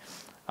quickly.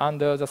 And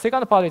the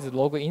second part is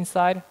log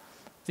inside.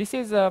 This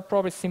is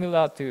probably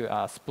similar to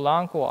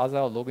Splunk or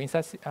other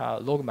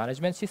log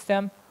management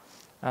system.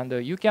 And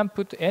you can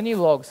put any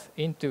logs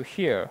into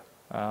here,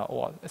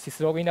 or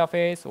syslog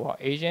interface or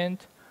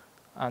agent.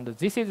 And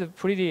this is a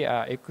pretty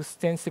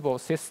extensible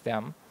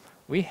system.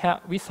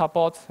 We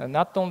support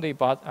not only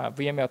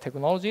VMware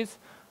technologies,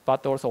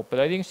 but also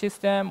operating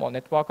system or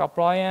network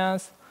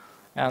appliance,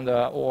 and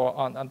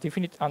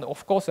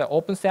of course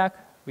OpenStack.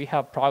 We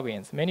have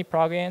plugins, many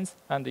plugins,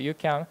 and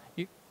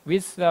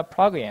with the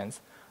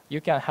plugins, you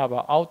can have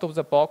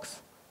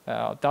out-of-the-box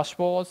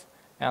dashboards,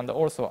 and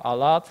also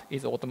alert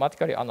is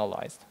automatically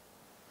analyzed.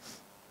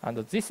 And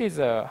this is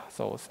a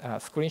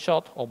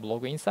screenshot of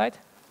Log Insight,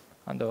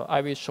 and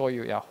I will show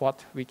you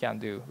what we can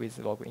do with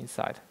Log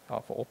Insight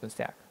for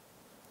OpenStack.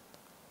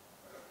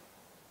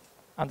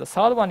 And the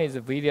third one is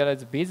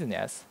vRealize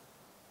Business.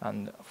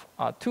 And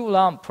to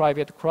run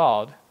private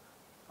cloud,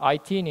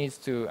 IT needs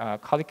to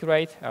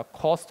calculate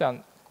cost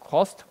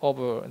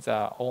over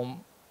the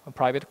own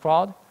private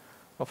cloud.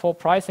 For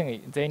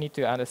pricing, they need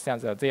to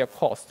understand their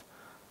cost.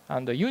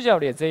 And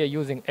usually, they are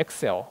using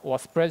Excel or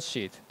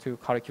spreadsheet to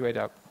calculate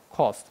a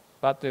cost.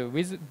 But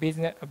with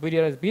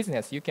vRealize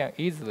Business, you can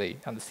easily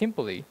and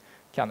simply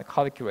can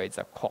calculate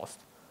the cost.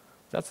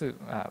 That's a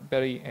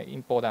very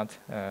important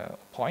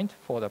point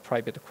for the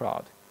private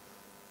cloud.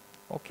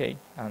 Okay,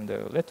 and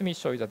let me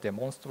show you the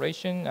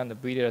demonstration and the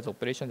vRealize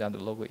operations and the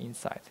Log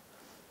Insight.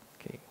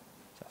 Okay,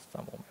 just a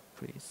moment,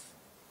 please.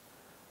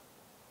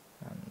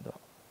 And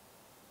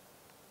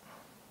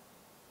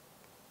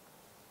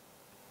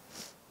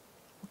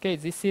okay,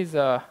 this is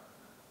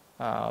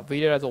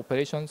vRealize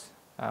operations.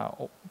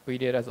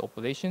 vRealize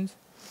operations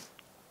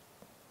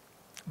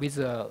with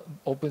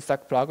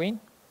OpenStack plugin,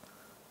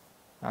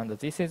 and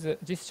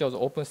this shows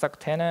OpenStack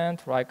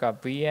tenant like a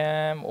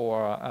VM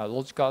or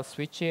logical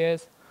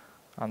switches,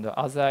 And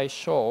as I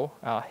show,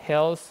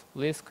 health,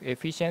 risk,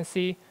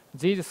 efficiency,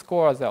 these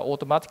scores are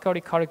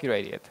automatically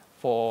calculated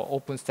for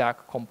OpenStack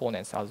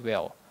components as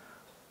well.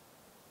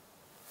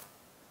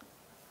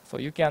 So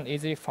you can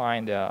easily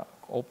find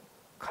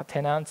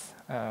tenants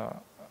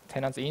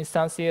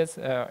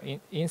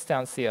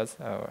instances,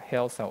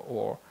 health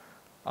or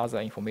other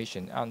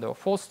information. And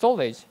for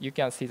storage, you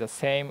can see the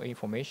same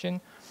information,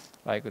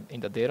 like in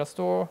the data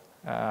store,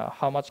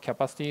 how much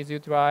capacity is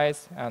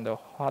utilized, and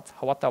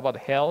what about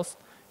health.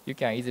 You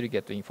can easily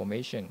get the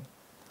information.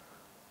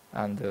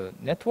 And the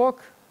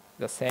network,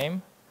 the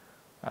same.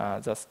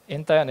 The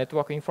entire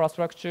network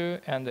infrastructure,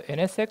 and the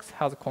NSX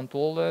has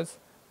controllers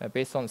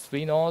based on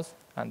 3 nodes,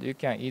 and you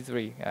can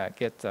easily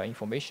get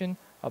information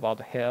about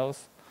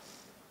health.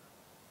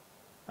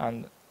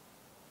 And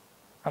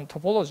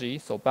topology,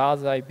 so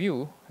bird's eye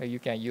view, you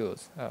can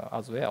use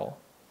as well.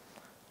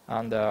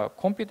 And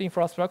compute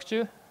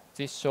infrastructure,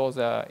 this shows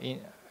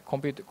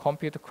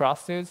compute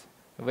clusters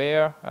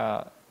where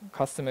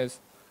customers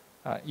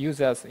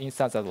users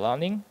instance are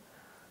running.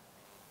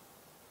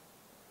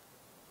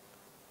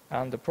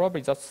 And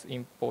probably that's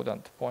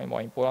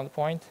more important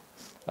point,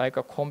 like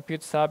a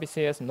compute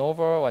services,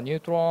 Nova or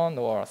Neutron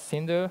or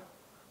Cinder.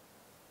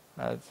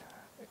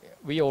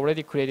 We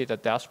already created a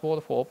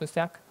dashboard for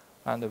OpenStack,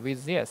 and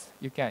with this,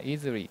 you can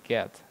easily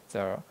get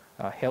the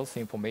health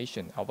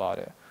information about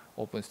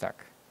OpenStack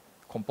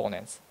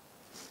components.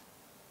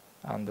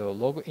 And the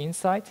log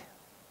insight,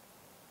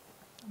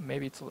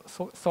 maybe it's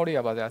sorry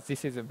about that.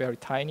 This is very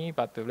tiny,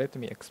 but let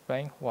me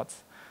explain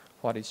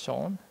what is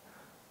shown.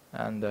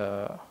 And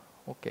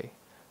okay,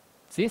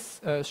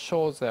 this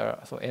shows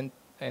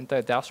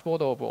entire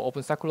dashboard of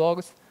OpenStack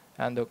logs,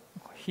 and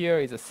here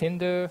is a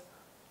Cinder,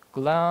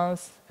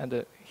 Glance,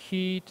 and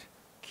Heat,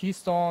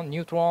 Keystone,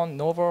 Neutron,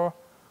 Nova,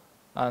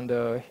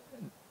 and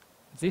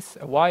this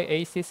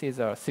y-axis is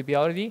a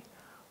severity,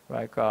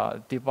 like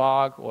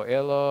debug or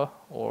error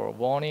or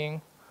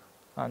warning,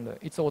 and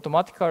it's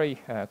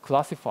automatically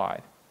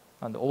classified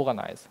and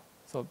organized.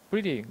 So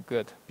pretty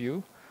good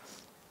view.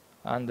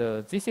 And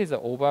this is an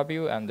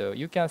overview, and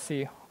you can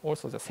see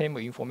also the same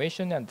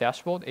information and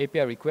dashboard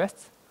API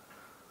requests.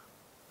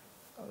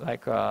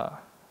 Like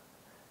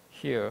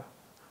here,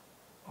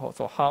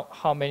 also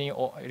how many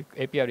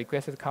API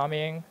requests is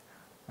coming,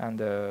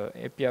 and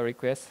API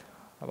requests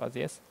about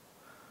this,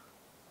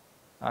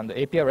 and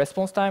the API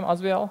response time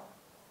as well,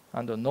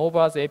 and the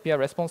Nova's API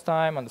response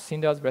time and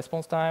Cinder's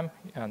response time,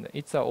 and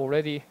it's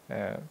already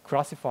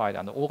classified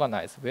and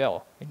organized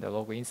well in the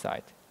log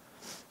insight.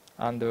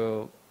 And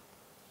the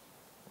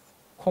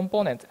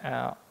component,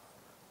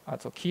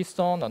 so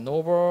Keystone or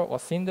Nova or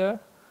Cinder,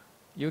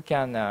 you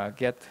can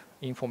get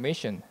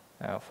information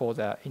for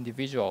the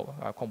individual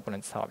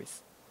component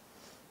service.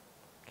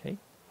 Okay.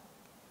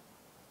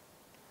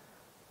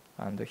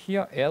 And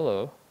here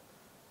error,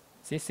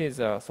 this is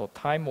so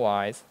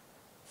time-wise.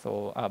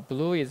 So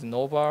blue is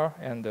Nova,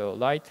 and the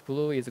light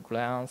blue is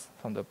Glance,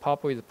 and the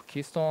purple is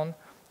Keystone.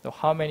 So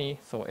how many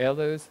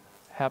errors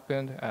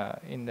happened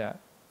in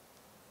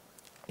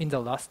the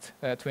last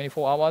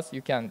 24 hours?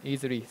 You can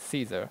easily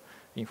see the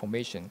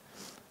information.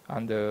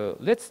 And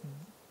let's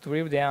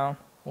drill down.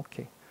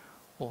 Okay.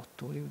 Oh,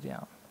 drill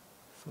down.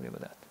 Sorry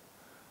about that.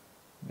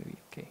 Maybe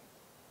okay.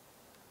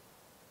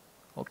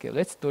 Okay,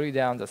 let's drill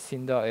down the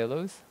Cinder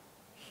errors.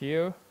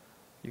 Here,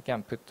 you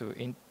can put to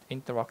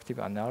interactive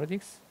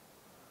analytics.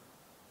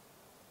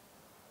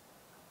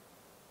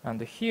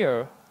 And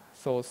here,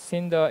 so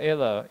Cinder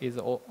error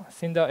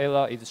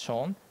is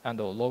shown, and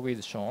the log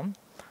is shown.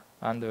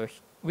 And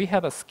we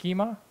have a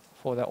schema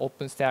for the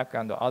OpenStack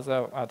and the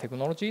other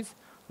technologies,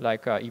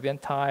 like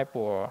event type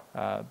or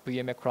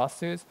VMware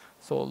clusters.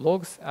 So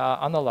logs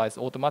are analyzed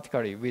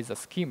automatically with the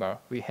schema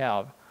we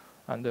have,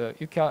 and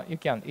you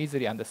can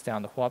easily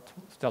understand what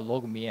the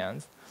log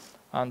means.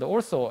 And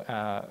also,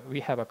 we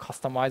have a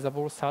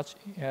customizable search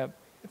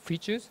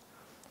features,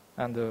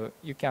 and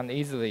you can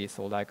easily,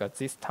 so like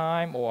this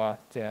time or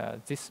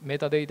this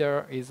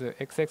metadata is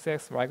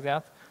XXX, like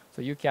that.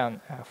 So you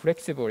can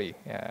flexibly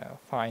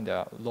find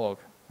a log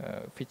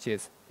which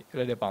is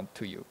relevant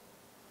to you.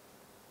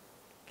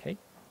 Okay.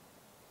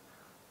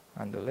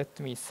 And let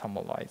me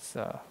summarize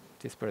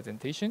this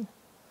presentation.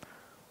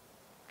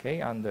 Okay,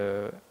 and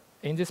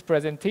in this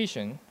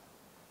presentation,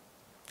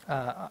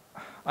 I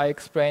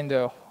explained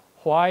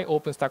why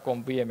OpenStack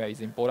on VMware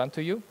is important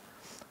to you.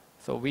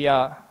 So we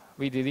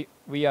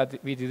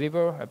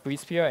deliver a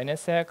vSphere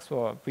NSX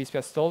or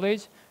vSphere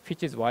storage,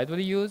 which is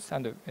widely used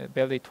and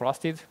very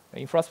trusted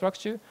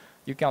infrastructure.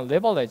 You can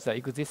leverage the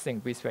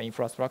existing vSphere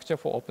infrastructure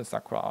for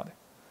OpenStack Cloud.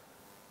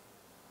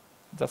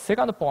 The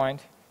second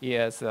point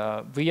is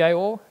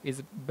VIO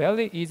is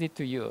very easy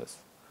to use.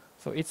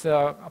 So it's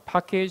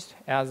packaged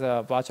as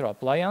a virtual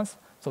appliance.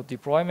 So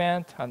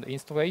deployment and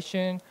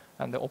installation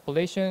and the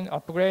operation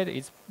upgrade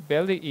is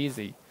very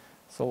easy.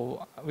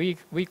 So we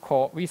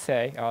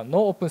say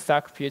no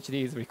OpenStack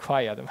PhD is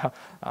required,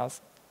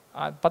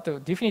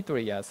 but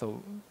definitely, yeah.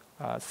 So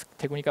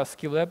technical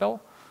skill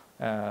level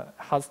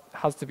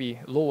has to be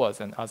lower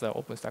than other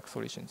OpenStack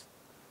solutions.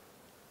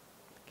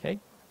 Okay,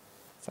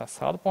 The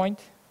third point,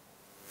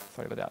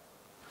 sorry about that.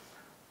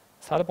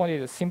 Third point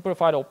is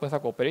simplified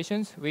OpenStack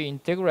operations. We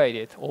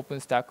integrated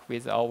OpenStack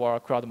with our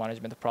cloud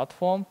management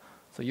platform,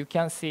 so you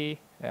can see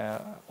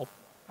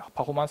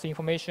performance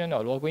information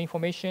or log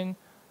information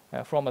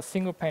from a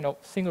single pane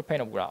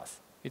of glass.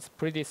 It's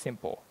pretty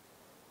simple.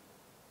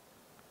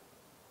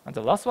 And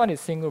the last one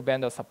is single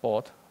vendor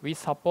support. We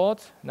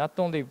support not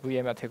only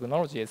VMware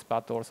technologies,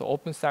 but also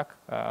OpenStack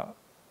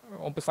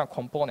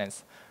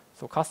components.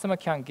 So customer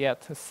can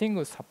get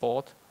single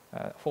support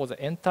for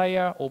the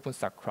entire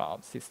OpenStack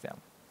cloud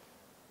system.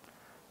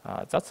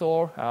 That's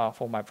all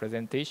for my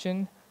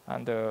presentation.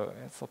 And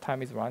so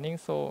time is running.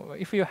 So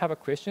if you have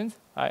questions,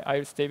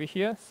 I'll stay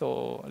here.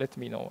 So let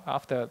me know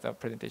after the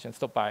presentation.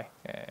 Stop by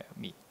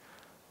me.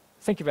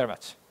 Thank you very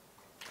much.